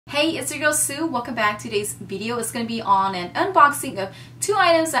Hey, it's your girl Sue. Welcome back to today's video. It's going to be on an unboxing of two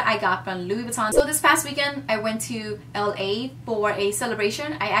items that I got from Louis Vuitton. So this past weekend, I went to LA for a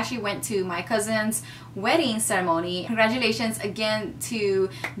celebration. I actually went to my cousin's wedding ceremony. Congratulations again to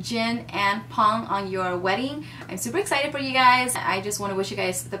Jin and Peng on your wedding. I'm super excited for you guys. I just want to wish you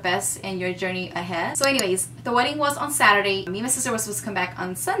guys the best in your journey ahead. So anyways, the wedding was on Saturday. Me and my sister were supposed to come back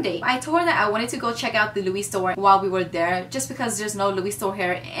on Sunday. I told her that I wanted to go check out the Louis store while we were there, just because there's no Louis store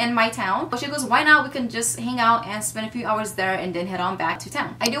here in my town. But she goes, why not? We can just hang out and spend a few hours there and then head on back to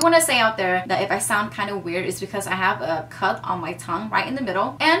town. I do want to say out there that if I sound kind of weird, it's because I have a cut on my tongue right in the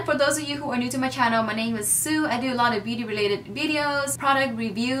middle. And for those of you who are new to my channel, my name is Sue. I do a lot of beauty related videos, product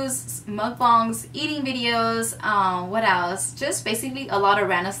reviews, mukbangs, eating videos, what else? Just basically a lot of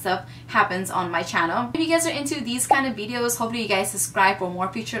random stuff happens on my channel. If you guys are into these kind of videos, hopefully you guys subscribe for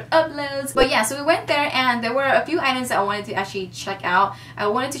more future uploads. But yeah, so we went there and there were a few items that I wanted to actually check out. I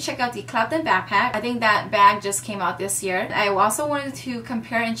wanted to check out the Clapton backpack. I think that bag just came out this year. I also wanted to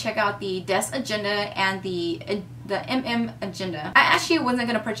compare and check out the Desk Agenda and the MM Agenda. I actually wasn't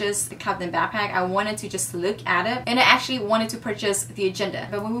going to purchase the Clapton backpack. I wanted to just look at it, and I actually wanted to purchase the Agenda.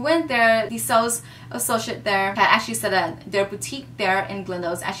 But when we went there, the sales associate there had actually said that their boutique there in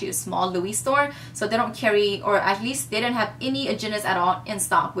Glendale is actually a small Louis store, so they don't carry, or at least they didn't have any agendas at all in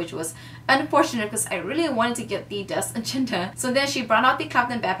stock, which was unfortunate because I really wanted to get the Desk Agenda. So then she brought out the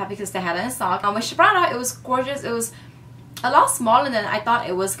Clapton backpack because they had it in stock. When she brought it out, it was gorgeous. It was a lot smaller than I thought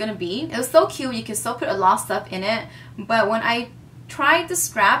it was gonna be. It was so cute. You can still put a lot of stuff in it, but when I tried the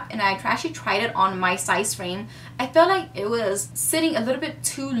strap and I actually tried it on my size frame, I felt like it was sitting a little bit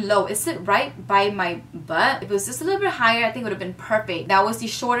too low. It sit right by my butt. If it was just a little bit higher, I think it would have been perfect. That was the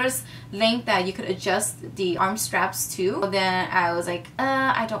shortest length that you could adjust the arm straps to. But then I was like,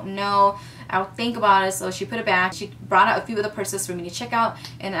 I don't know, I'll think about it. So she put it back. She brought out a few other purses for me to check out,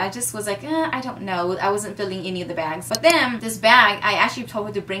 and I just was like, I don't know. I wasn't filling any of the bags. But then this bag, I actually told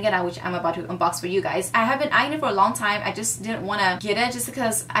her to bring it out, which I'm about to unbox for you guys. I have been eyeing it for a long time. I just didn't want to get it just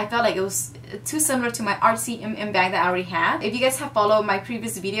because I felt like it was too similar to my artsy MM bag that I already had. If you guys have followed my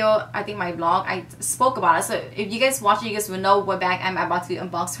previous video, I think my vlog, I spoke about it. So if you guys watch it, you guys will know what bag I'm about to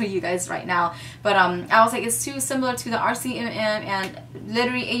unbox for you guys right now. But I was like, it's too similar to the artsy MM, and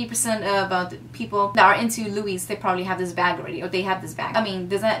literally 80% of the people that are into Louis, they probably have this bag already, or they have this bag. I mean,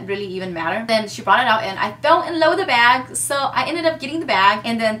 does that really even matter? Then she brought it out and I fell in love with the bag, so I ended up getting the bag.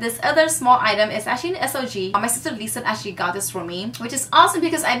 And then this other small item is actually an SOG. My sister Lisa actually got this for me, which is awesome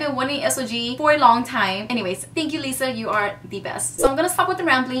because I've been wanting SOG for a long time. Anyways, thank you Lisa, you are the best. So I'm gonna stop with the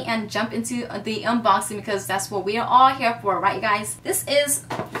rambling and jump into the unboxing because that's what we are all here for, right guys? This is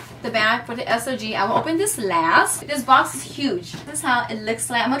the bag for the SOG. I will open this last. This box is huge. This is how it looks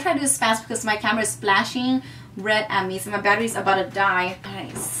like. I'm gonna try to do this fast because my camera is flashing red at me, so my battery is about to die.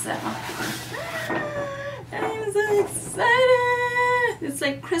 Alright, so I'm so excited. It's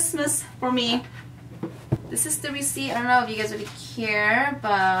like Christmas for me. This is the receipt. I don't know if you guys really care,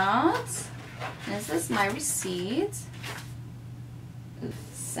 but this is my receipt.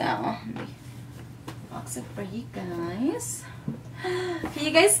 So let me box it for you guys. Can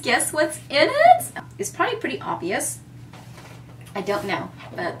you guys guess what's in it? It's probably pretty obvious. I don't know,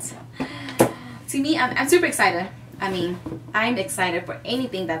 but to me, I'm super excited. I mean, I'm excited for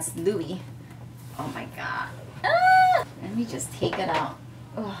anything that's Louis. Oh my god. Ah! Let me just take it out.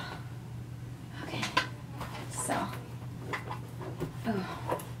 Oh. Okay. So. Oh.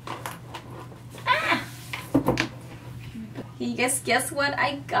 Ah! Can you guys guess what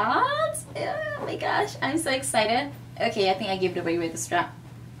I got? Oh my gosh, I'm so excited. Okay, I think I gave it away with the strap.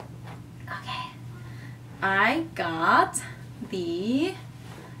 Okay. I got the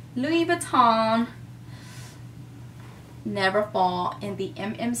Louis Vuitton Never Fall in the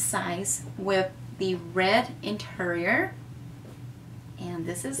MM size with the red interior. And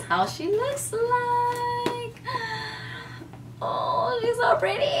this is how she looks like. Oh, she's so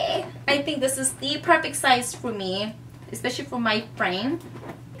pretty. I think this is the perfect size for me, especially for my frame.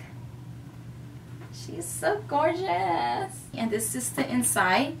 She's so gorgeous. And this is the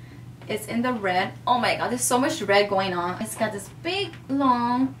inside. It's in the red. Oh my god, there's so much red going on. It's got this big,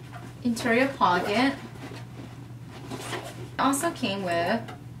 long interior pocket. It also came with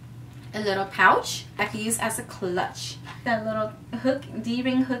a little pouch I can use as a clutch. That little hook,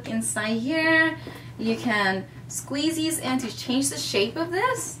 D-ring hook inside here. You can squeeze these in to change the shape of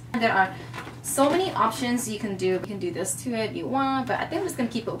this. And there are so many options you can do. You can do this to it if you want, but I think I'm just gonna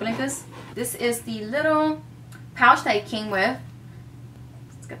keep it open like this. This is the little pouch that it came with.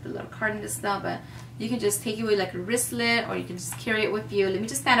 It's got the little card in this stuff, but you can just take it with like a wristlet, or you can just carry it with you. Let me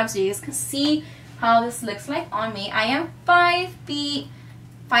just stand up so you guys can see how this looks like on me. I am 5'5",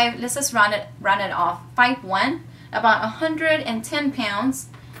 let's just round it off, 5'1", about 110 pounds,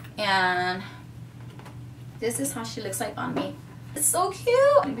 and this is how she looks like on me. It's so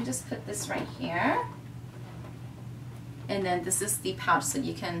cute. Let me just put this right here, and then this is the pouch, so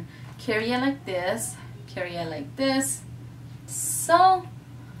you can carry it like this, carry it like this. So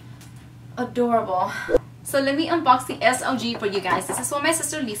adorable. So let me unbox the SLG for you guys. This is what my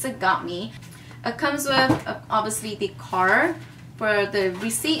sister Lisa got me. It comes with obviously the card for the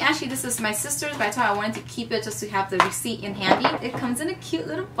receipt. Actually, this is my sister's, but I thought I wanted to keep it just to have the receipt in handy. It comes in a cute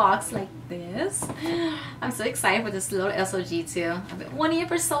little box like this. I'm so excited for this little SLG too. I've been wanting it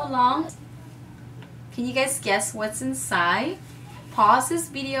for so long. Can you guys guess what's inside? Pause this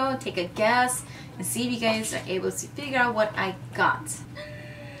video, take a guess, and see if you guys are able to figure out what I got.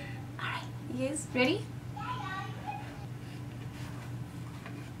 Alright, you guys ready?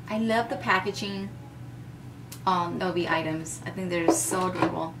 I love the packaging on LV items. I think they're so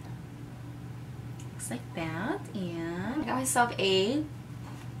adorable. Looks like that, and I got myself a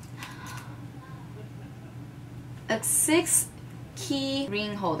 6-key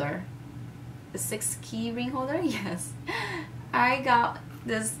ring holder. A 6-key ring holder? Yes. I got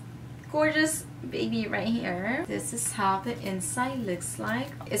this gorgeous baby right here. This is how the inside looks like.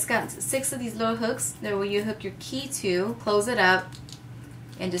 It's got 6 of these little hooks that where you hook your key to, close it up,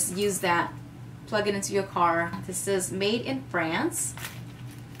 and just use that, plug it into your car. This is made in France.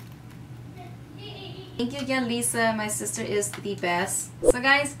 Thank you again, Lisa. My sister is the best. So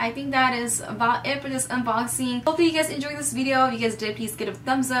guys, I think that is about it for this unboxing. Hopefully you guys enjoyed this video. If you guys did, please give it a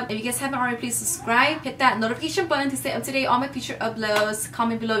thumbs up. If you guys haven't already, please subscribe. Hit that notification button to stay up to date on my future uploads.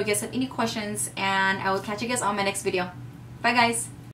 Comment below if you guys have any questions, and I will catch you guys on my next video. Bye guys.